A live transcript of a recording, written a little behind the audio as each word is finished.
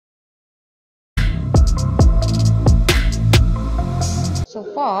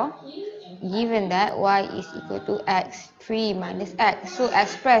4, given that y is equal to x, 3 minus x. So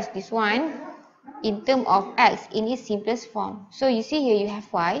express this one in terms of x in its simplest form. So you see here you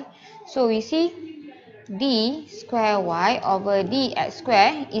have y. So we see d square y over dx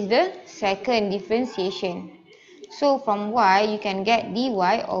square is the second differentiation. So from y you can get dy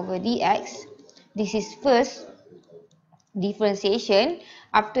over dx. This is first differentiation.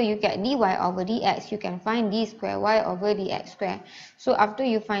 After you get dy over dx, you can find d square y over dx square. So after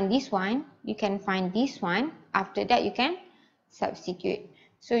you find this one, you can find this one. After that, you can substitute.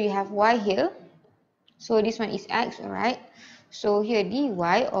 So you have y here. So this one is x, alright. So here dy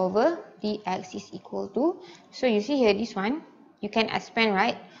over dx is equal to, so you see here this one, you can expand,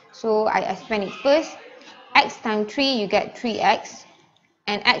 right? So I expand it first. X times 3, you get 3x.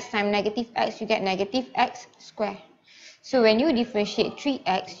 And x times negative x, you get negative x square. So when you differentiate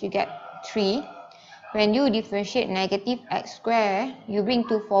 3x, you get 3. When you differentiate negative x square, you bring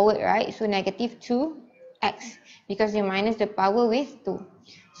 2 forward, right? So negative 2x, because you minus the power with 2.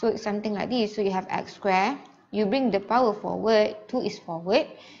 So it's something like this. So you have x square. You bring the power forward, 2 is forward,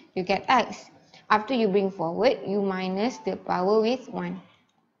 you get x. After you bring forward, you minus the power with 1.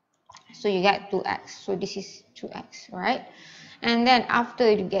 So you get 2x. So this is 2x, right? And then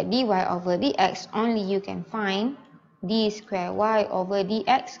after you get dy over dx, only you can find d square y over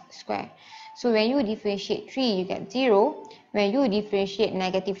dx square. So when you differentiate 3, you get 0. When you differentiate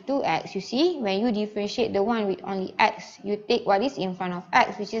negative 2x, you see, when you differentiate the one with only x, you take what is in front of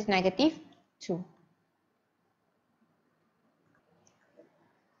x, which is negative 2.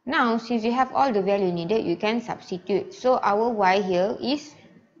 Now, since you have all the value needed, you can substitute. So our y here is,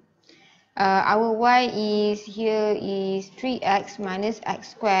 our y is here is 3x minus x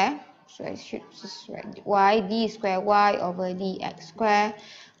square. So I should just write y d square y over dx square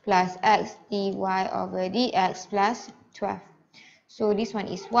plus x dy over dx plus 12. So this one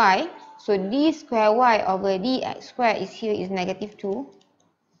is y. So d square y over dx square is here is negative 2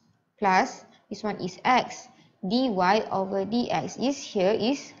 plus this one is x dy over dx is here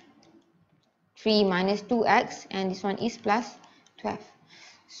is 3 minus 2x, and this one is plus 12.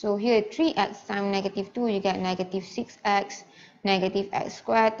 So here 3x times negative 2, you get negative 6x. Negative x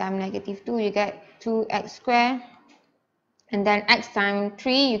squared times negative 2, you get 2x squared. And then x times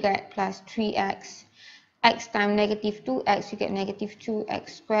 3, you get plus 3x. X times negative 2x, you get negative 2x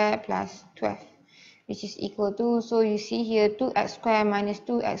squared plus 12, which is equal to, so you see here 2x squared minus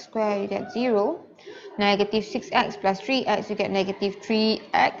 2x squared, you get 0. Negative 6x plus 3x, you get negative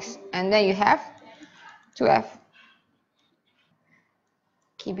 3x. And then you have 12.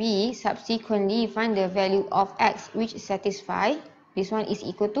 Okay, B, subsequently find the value of x which satisfy. This one is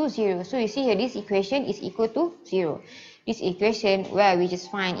equal to 0. So you see here this equation is equal to 0. This equation where we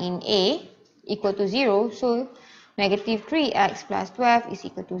just find in A equal to 0. So negative 3x plus 12 is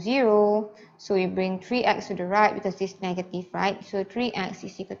equal to 0. So we bring 3x to the right because this is negative, right? So 3x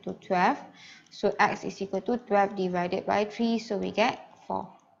is equal to 12. So x is equal to 12 divided by 3. So we get 4.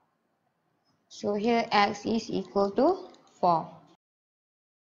 So here x is equal to 4.